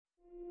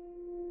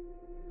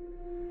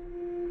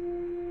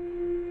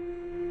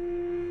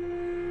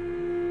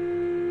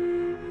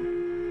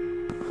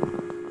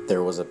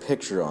There was a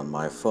picture on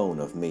my phone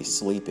of me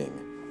sleeping.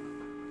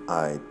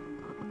 I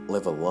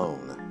live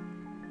alone.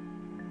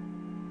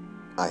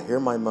 I hear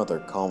my mother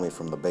call me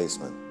from the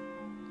basement.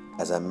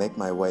 As I make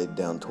my way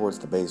down towards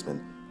the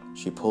basement,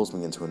 she pulls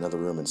me into another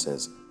room and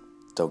says,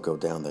 "Don't go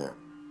down there.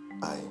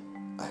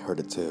 I heard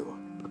it too."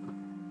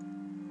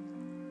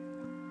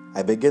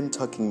 I begin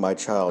tucking my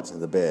child into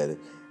the bed,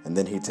 and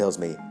then he tells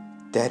me,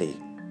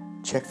 "Daddy,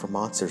 check for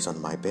monsters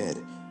on my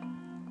bed."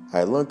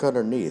 I look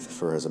underneath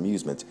for his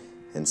amusement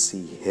and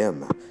see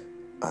him,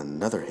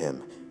 another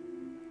him.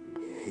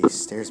 He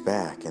stares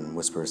back and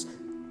whispers,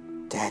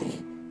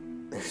 "Daddy,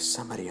 there's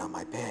somebody on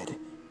my bed."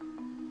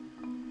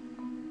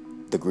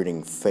 The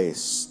grinning face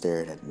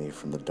stared at me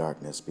from the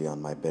darkness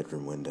beyond my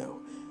bedroom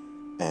window,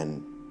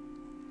 and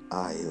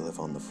I live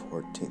on the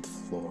 14th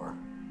floor.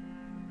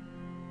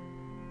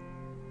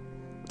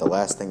 The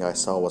last thing I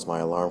saw was my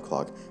alarm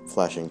clock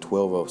flashing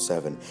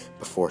 12:07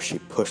 before she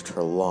pushed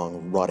her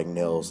long, rotting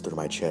nails through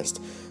my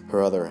chest,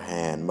 her other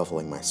hand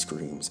muffling my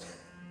screams.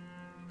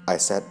 I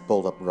sat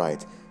bolt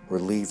upright,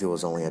 relieved it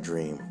was only a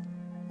dream,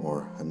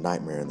 or a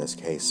nightmare in this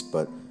case,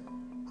 but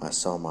I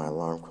saw my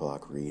alarm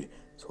clock read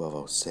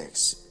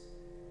 12:06.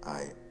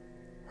 I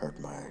heard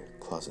my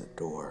closet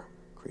door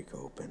creak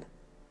open.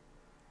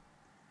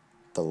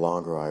 The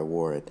longer I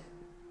wore it,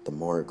 the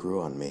more it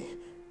grew on me.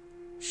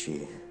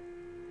 She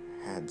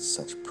had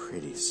such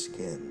pretty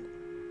skin.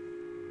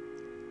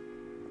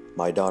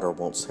 My daughter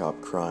won't stop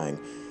crying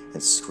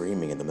and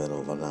screaming in the middle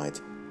of the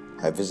night.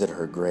 I visit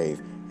her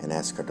grave and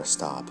ask her to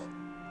stop.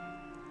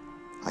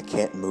 I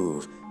can't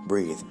move,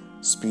 breathe,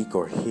 speak,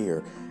 or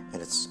hear,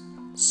 and it's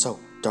so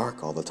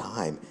dark all the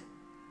time.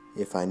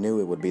 If I knew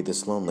it would be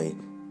this lonely,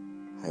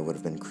 I would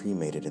have been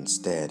cremated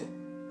instead.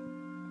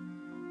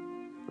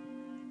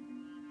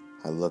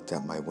 I looked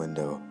out my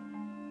window.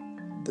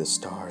 The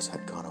stars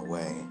had gone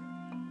away.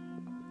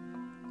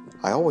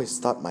 I always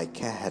thought my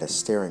cat had a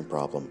staring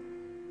problem.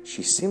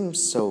 She seemed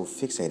so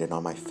fixated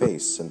on my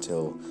face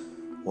until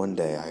one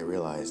day I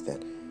realized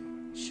that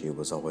she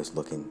was always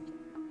looking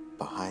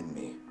behind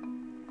me.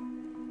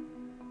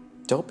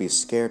 Don't be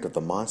scared of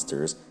the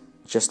monsters,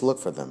 just look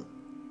for them.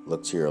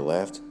 Look to your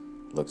left,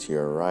 look to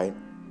your right,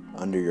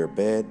 under your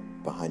bed,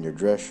 behind your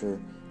dresser,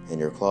 in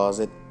your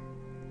closet,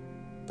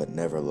 but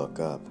never look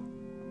up.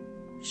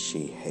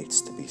 She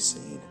hates to be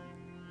seen.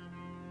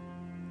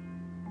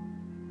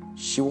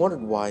 She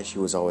wondered why she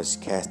was always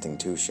casting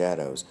two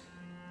shadows.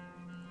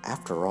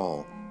 After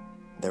all,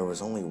 there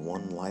was only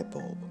one light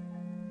bulb.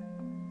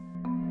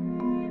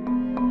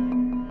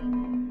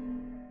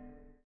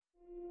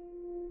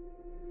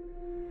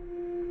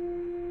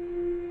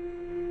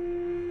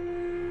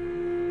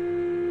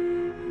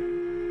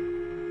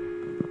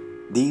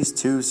 These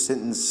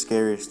two-sentence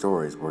scary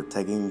stories were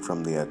taken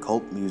from the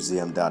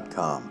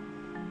occultmuseum.com.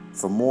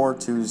 For more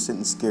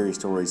two-sentence scary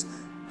stories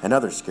and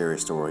other scary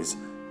stories,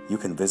 you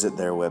can visit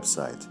their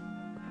website.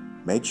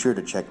 Make sure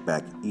to check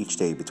back each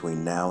day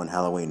between now and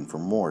Halloween for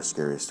more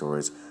scary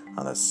stories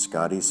on the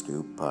Scotty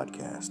Scoop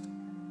podcast.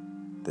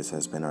 This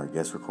has been our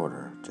guest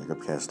recorder,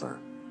 Jacob Kessler.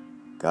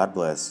 God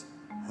bless,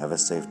 have a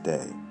safe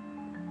day,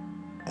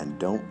 and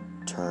don't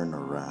turn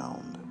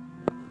around.